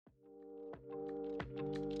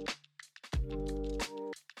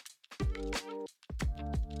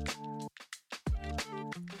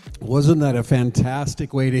Wasn't that a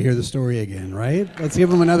fantastic way to hear the story again, right? Let's give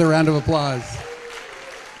them another round of applause.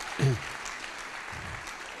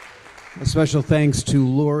 A special thanks to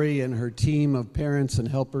Lori and her team of parents and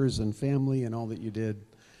helpers and family and all that you did.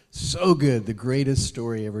 So good, the greatest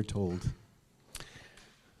story ever told.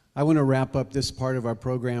 I want to wrap up this part of our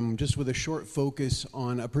program just with a short focus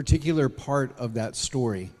on a particular part of that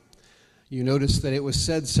story. You notice that it was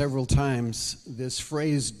said several times, this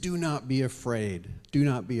phrase, do not be afraid, do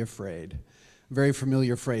not be afraid. Very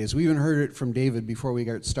familiar phrase. We even heard it from David before we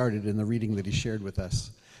got started in the reading that he shared with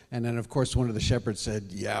us. And then, of course, one of the shepherds said,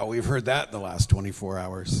 yeah, we've heard that the last 24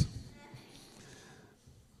 hours.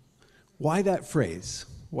 Why that phrase?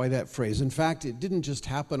 Why that phrase? In fact, it didn't just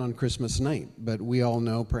happen on Christmas night, but we all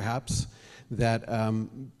know, perhaps, that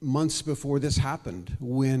months before this happened,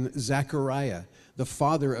 when Zechariah, the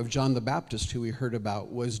father of John the Baptist, who we heard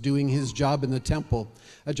about, was doing his job in the temple,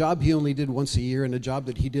 a job he only did once a year and a job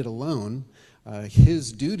that he did alone,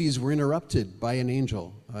 his duties were interrupted by an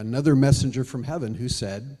angel, another messenger from heaven, who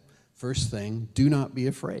said, first thing, do not be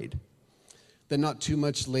afraid. Then not too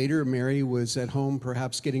much later, Mary was at home,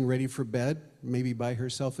 perhaps getting ready for bed, maybe by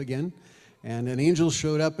herself again, and an angel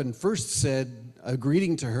showed up and first said a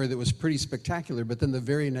greeting to her that was pretty spectacular, but then the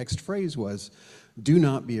very next phrase was, do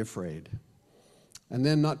not be afraid. And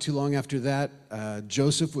then not too long after that,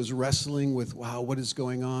 Joseph was wrestling with, wow, what is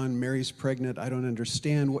going on? Mary's pregnant. I don't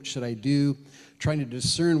understand. What should I do? Trying to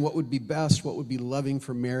discern what would be best, what would be loving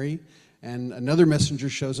for Mary. And another messenger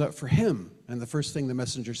shows up for him. And the first thing the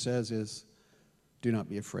messenger says is, do not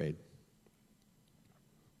be afraid.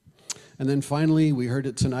 And then finally, we heard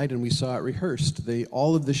it tonight and we saw it rehearsed.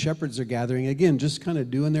 All of the shepherds are gathering, again, just kind of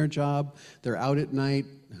doing their job. They're out at night,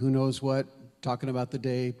 who knows what, talking about the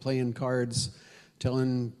day, playing cards,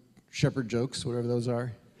 telling shepherd jokes, whatever those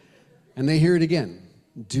are. And they hear it again.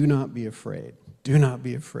 Do not be afraid. Do not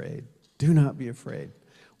be afraid. Do not be afraid.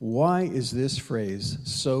 Why is this phrase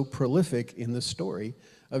so prolific in the story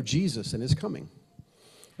of Jesus and his coming?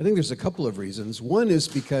 I think there's a couple of reasons. One is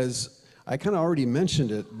because I kind of already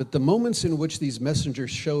mentioned it, but the moments in which these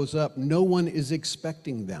messengers shows up, no one is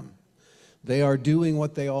expecting them. They are doing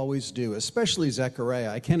what they always do, especially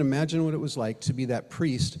Zechariah. I can't imagine what it was like to be that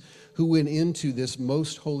priest who went into this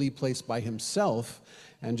most holy place by himself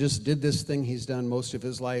and just did this thing he's done most of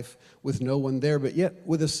his life with no one there, but yet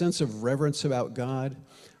with a sense of reverence about God.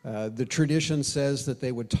 The tradition says that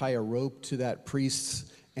they would tie a rope to that priest's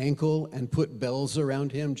ankle and put bells around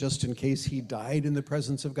him just in case he died in the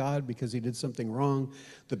presence of God because he did something wrong.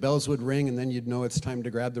 The bells would ring and then you'd know it's time to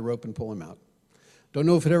grab the rope and pull him out. Don't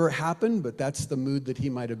know if it ever happened, but that's the mood that he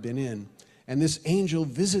might have been in. And this angel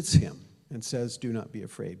visits him and says, do not be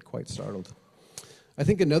afraid, quite startled. I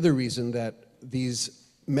think another reason that these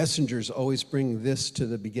messengers always bring this to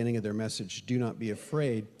the beginning of their message, do not be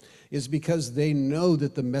afraid, is because they know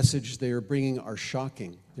that the message they are bringing are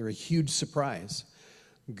shocking. They're a huge surprise.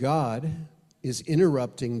 God is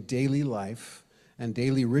interrupting daily life and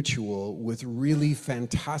daily ritual with really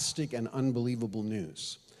fantastic and unbelievable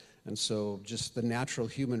news. And so just the natural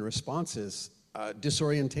human response is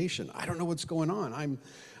disorientation. I don't know what's going on.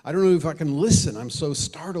 I don't know if I can listen. I'm so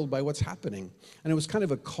startled by what's happening. And it was kind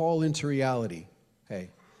of a call into reality.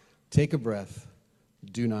 Hey, take a breath.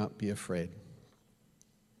 Do not be afraid.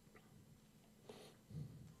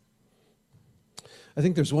 I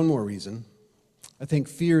think there's one more reason. I think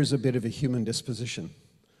fear is a bit of a human disposition.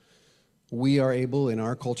 We are able in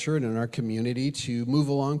our culture and in our community to move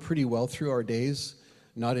along pretty well through our days,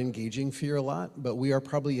 not engaging fear a lot, but we are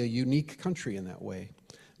probably a unique country in that way.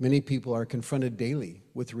 Many people are confronted daily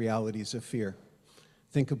with realities of fear.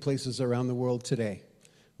 Think of places around the world today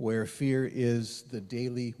where fear is the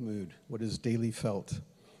daily mood, what is daily felt.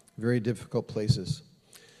 Very difficult places.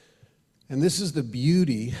 And this is the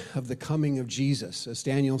beauty of the coming of Jesus. As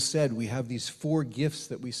Daniel said, we have these 4 gifts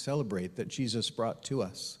that we celebrate that Jesus brought to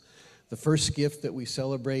us. The first gift that we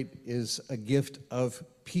celebrate is a gift of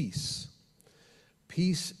peace.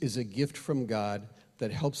 Peace is a gift from God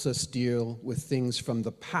that helps us deal with things from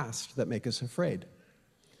the past that make us afraid.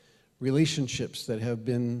 Relationships that have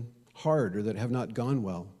been hard or that have not gone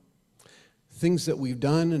well. Things that we've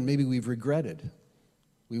done and maybe we've regretted.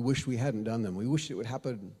 We wish we hadn't done them. We wish it would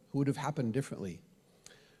have happened differently.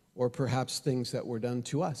 Or perhaps things that were done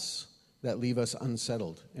to us that leave us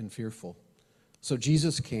unsettled and fearful. So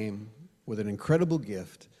Jesus came with an incredible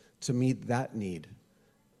gift to meet that need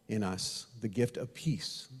in us, the gift of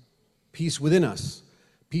peace. Peace within us,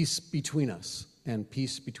 peace between us, and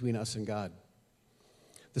peace between us and God.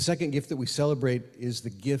 The second gift that we celebrate is the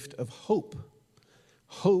gift of hope.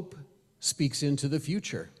 Hope speaks into the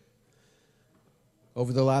future.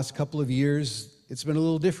 Over the last couple of years, It's been a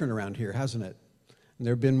little different around here, hasn't it? And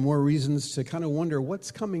there have been more reasons to kind of wonder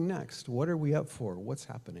what's coming next. What are we up for? What's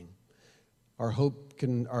happening?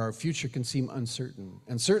 Our future can seem uncertain.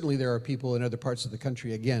 And certainly there are people in other parts of the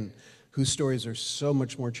country, again, whose stories are so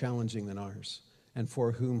much more challenging than ours, and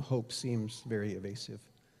for whom hope seems very evasive.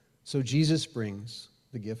 So Jesus brings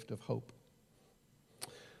the gift of hope.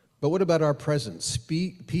 But what about our present?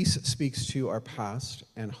 Peace speaks to our past,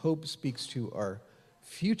 and hope speaks to our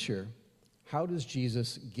future. How does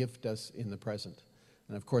Jesus gift us in the present?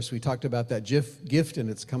 And of course, we talked about that gift, and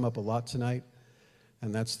it's come up a lot tonight,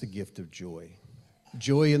 and that's the gift of joy.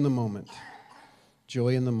 Joy in the moment.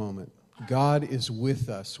 Joy in the moment. God is with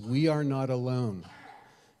us. We are not alone.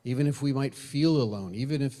 Even if we might feel alone,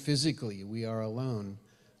 even if physically we are alone,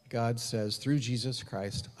 God says, through Jesus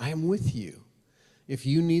Christ, I am with you. If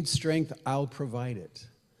you need strength, I'll provide it.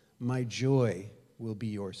 My joy will be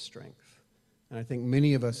your strength. And I think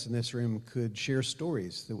many of us in this room could share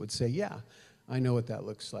stories that would say, yeah, I know what that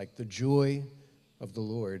looks like. The joy of the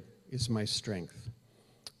Lord is my strength.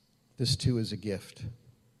 This too is a gift.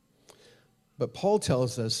 But Paul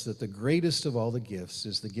tells us that the greatest of all the gifts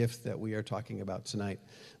is the gift that we are talking about tonight.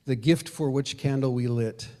 The gift for which candle we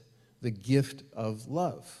lit, the gift of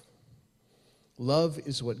love. Love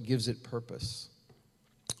is what gives it purpose.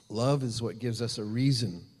 Love is what gives us a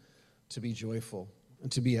reason to be joyful and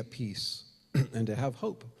to be at peace and to have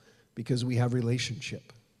hope because we have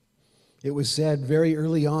relationship. It was said very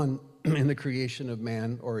early on in the creation of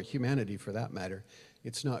man, or humanity for that matter,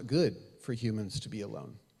 it's not good for humans to be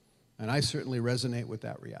alone. And I certainly resonate with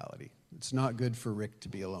that reality. It's not good for Rick to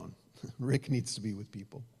be alone. Rick needs to be with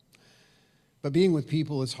people. But being with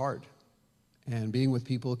people is hard. And being with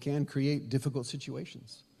people can create difficult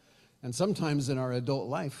situations. And sometimes in our adult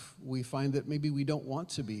life, we find that maybe we don't want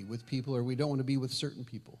to be with people, or we don't want to be with certain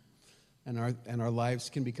people. And our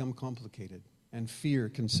lives can become complicated, and fear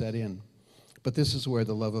can set in. But this is where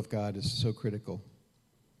the love of God is so critical.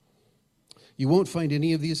 You won't find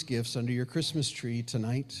any of these gifts under your Christmas tree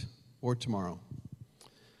tonight or tomorrow.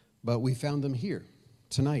 But we found them here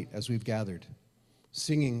tonight as we've gathered,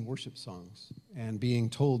 singing worship songs and being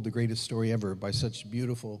told the greatest story ever by such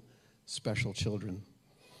beautiful, special children.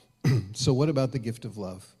 So what about the gift of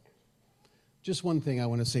love? Just one thing I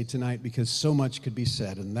want to say tonight, because so much could be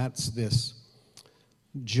said, and that's this.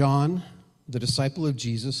 John, the disciple of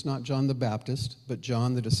Jesus, not John the Baptist, but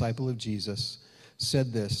John, the disciple of Jesus,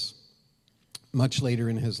 said this much later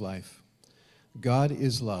in his life. God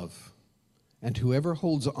is love, and whoever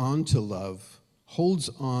holds on to love holds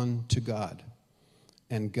on to God,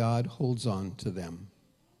 and God holds on to them.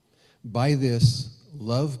 By this,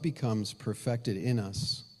 love becomes perfected in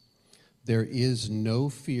us. There is no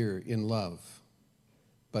fear in love,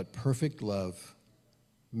 but perfect love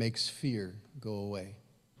makes fear go away.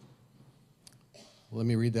 Let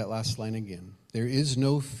me read that last line again. There is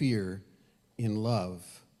no fear in love,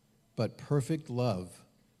 but perfect love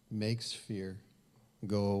makes fear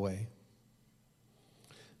go away.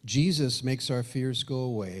 Jesus makes our fears go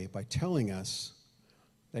away by telling us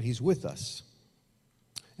that he's with us.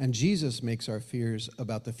 And Jesus makes our fears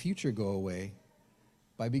about the future go away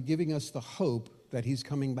by giving us the hope that he's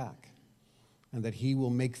coming back and that he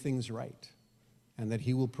will make things right and that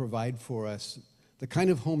he will provide for us the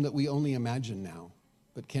kind of home that we only imagine now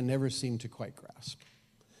but can never seem to quite grasp.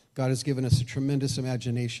 God has given us a tremendous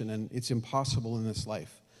imagination, and it's impossible in this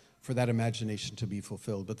life for that imagination to be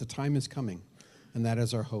fulfilled. But the time is coming, and that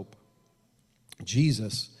is our hope.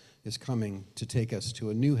 Jesus is coming to take us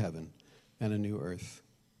to a new heaven and a new earth.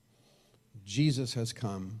 Jesus has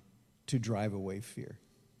come to drive away fear.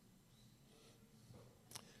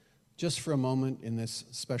 Just for a moment in this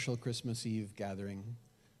special Christmas Eve gathering,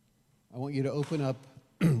 I want you to open up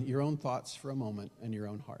your own thoughts for a moment and your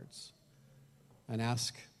own hearts and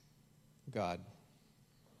ask God,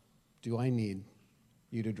 do I need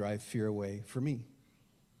you to drive fear away for me,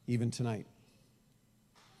 even tonight?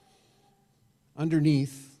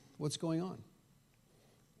 Underneath, what's going on?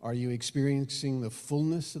 Are you experiencing the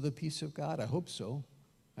fullness of the peace of God? I hope so.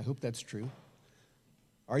 I hope that's true.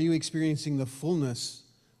 Are you experiencing the fullness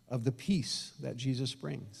of the peace that Jesus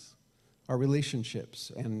brings? Our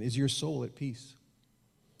relationships, and is your soul at peace?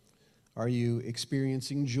 Are you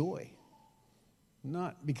experiencing joy?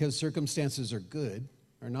 Not because circumstances are good,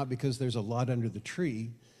 or not because there's a lot under the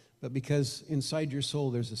tree, but because inside your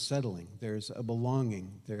soul there's a settling, there's a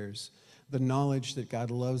belonging, there's the knowledge that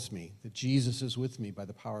God loves me, that Jesus is with me by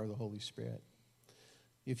the power of the Holy Spirit.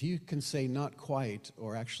 If you can say not quite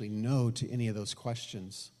or actually no to any of those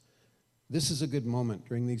questions, this is a good moment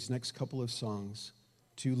during these next couple of songs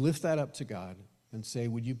to lift that up to God and say,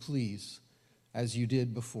 would you please as you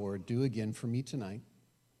did before, do again for me tonight,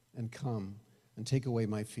 and come and take away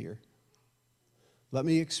my fear. Let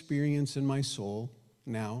me experience in my soul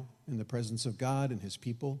now, in the presence of God and his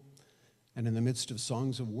people, and in the midst of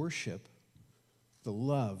songs of worship, the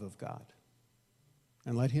love of God.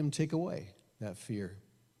 And let him take away that fear